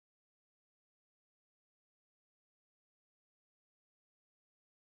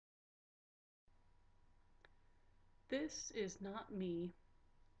This is not me.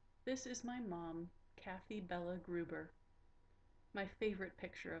 This is my mom, Kathy Bella Gruber. My favorite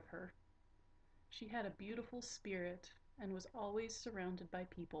picture of her. She had a beautiful spirit and was always surrounded by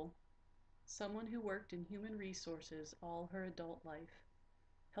people. Someone who worked in human resources all her adult life,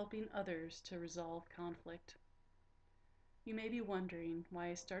 helping others to resolve conflict. You may be wondering why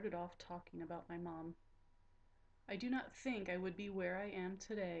I started off talking about my mom. I do not think I would be where I am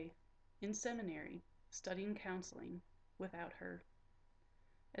today, in seminary, studying counseling, without her.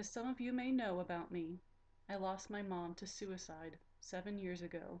 As some of you may know about me, I lost my mom to suicide 7 years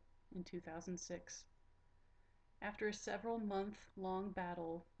ago in 2006. After a several-month-long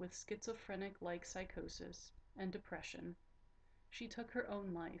battle with schizophrenic-like psychosis and depression, she took her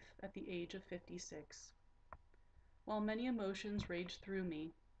own life at the age of 56. While many emotions raged through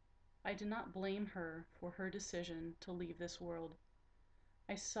me, I did not blame her for her decision to leave this world.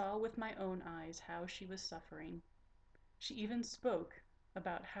 I saw with my own eyes how she was suffering. She even spoke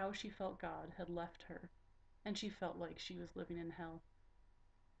about how she felt God had left her, and she felt like she was living in hell.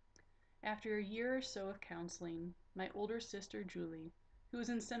 After a year or so of counseling, my older sister Julie, who was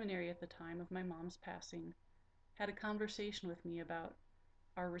in seminary at the time of my mom's passing, had a conversation with me about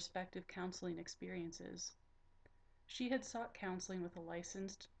our respective counseling experiences. She had sought counseling with a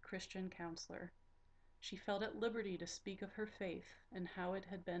licensed Christian counselor. She felt at liberty to speak of her faith and how it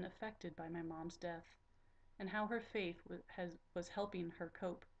had been affected by my mom's death, and how her faith was helping her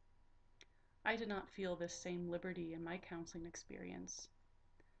cope. I did not feel this same liberty in my counseling experience.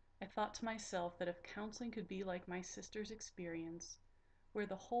 I thought to myself that if counseling could be like my sister's experience, where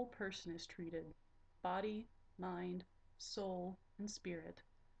the whole person is treated, body, mind, soul, and spirit,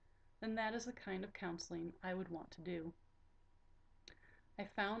 then that is the kind of counseling I would want to do. I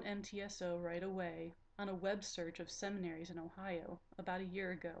found MTSO right away on a web search of seminaries in Ohio about a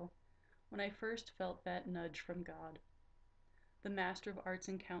year ago, when I first felt that nudge from God. The Master of Arts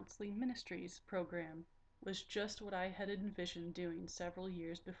in Counseling Ministries program was just what I had envisioned doing several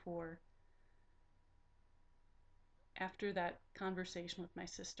years before, after that conversation with my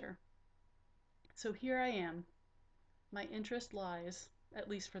sister. So here I am. My interest lies, at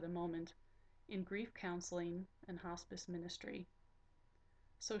least for the moment, in grief counseling and hospice ministry.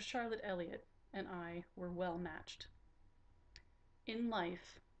 So Charlotte Elliott and I were well matched. In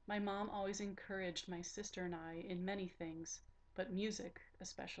life, my mom always encouraged my sister and I in many things, but music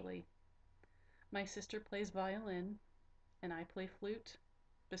especially. My sister plays violin, and I play flute,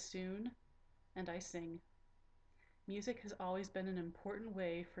 bassoon, and I sing. Music has always been an important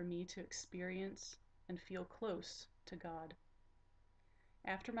way for me to experience and feel close to God.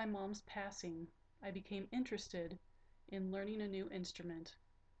 After my mom's passing, I became interested in learning a new instrument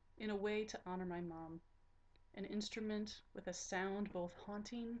in a way to honor my mom, an instrument with a sound both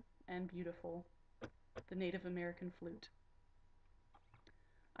haunting and beautiful, the Native American flute.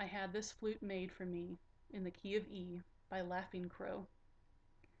 I had this flute made for me in the key of E by Laughing Crow.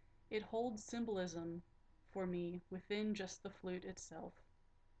 It holds symbolism for me within just the flute itself.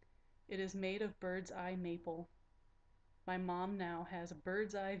 It is made of bird's eye maple. My mom now has a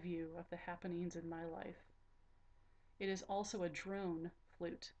bird's eye view of the happenings in my life. It is also a drone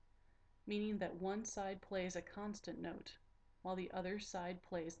flute, meaning that one side plays a constant note, while the other side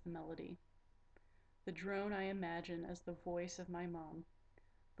plays the melody. The drone I imagine as the voice of my mom,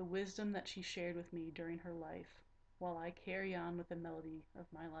 the wisdom that she shared with me during her life, while I carry on with the melody of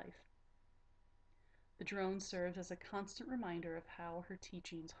my life. The drone serves as a constant reminder of how her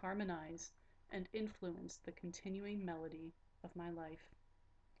teachings harmonize and influence the continuing melody of my life.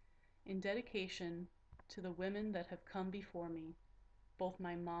 In dedication to the women that have come before me, both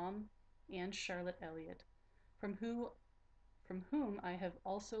my mom and Charlotte Elliott, from whom I have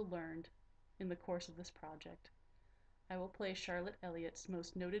also learned in the course of this project, I will play Charlotte Elliott's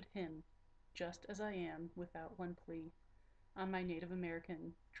most noted hymn, Just as I Am Without One Plea, on my Native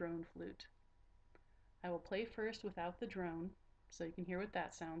American drone flute. I will play first without the drone, so you can hear what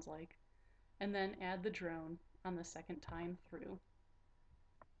that sounds like, and then add the drone on the second time through.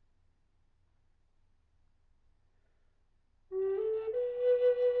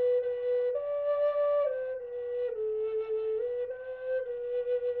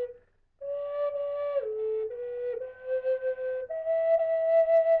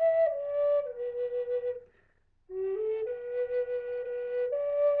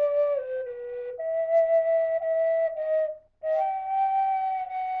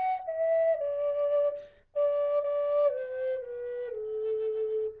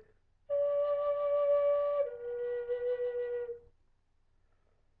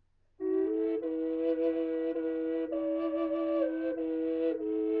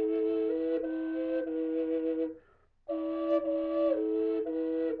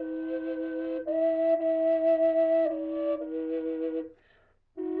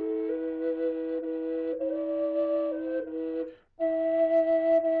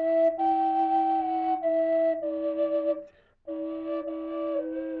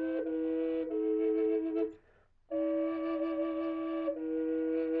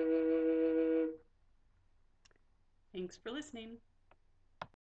 Thanks for listening.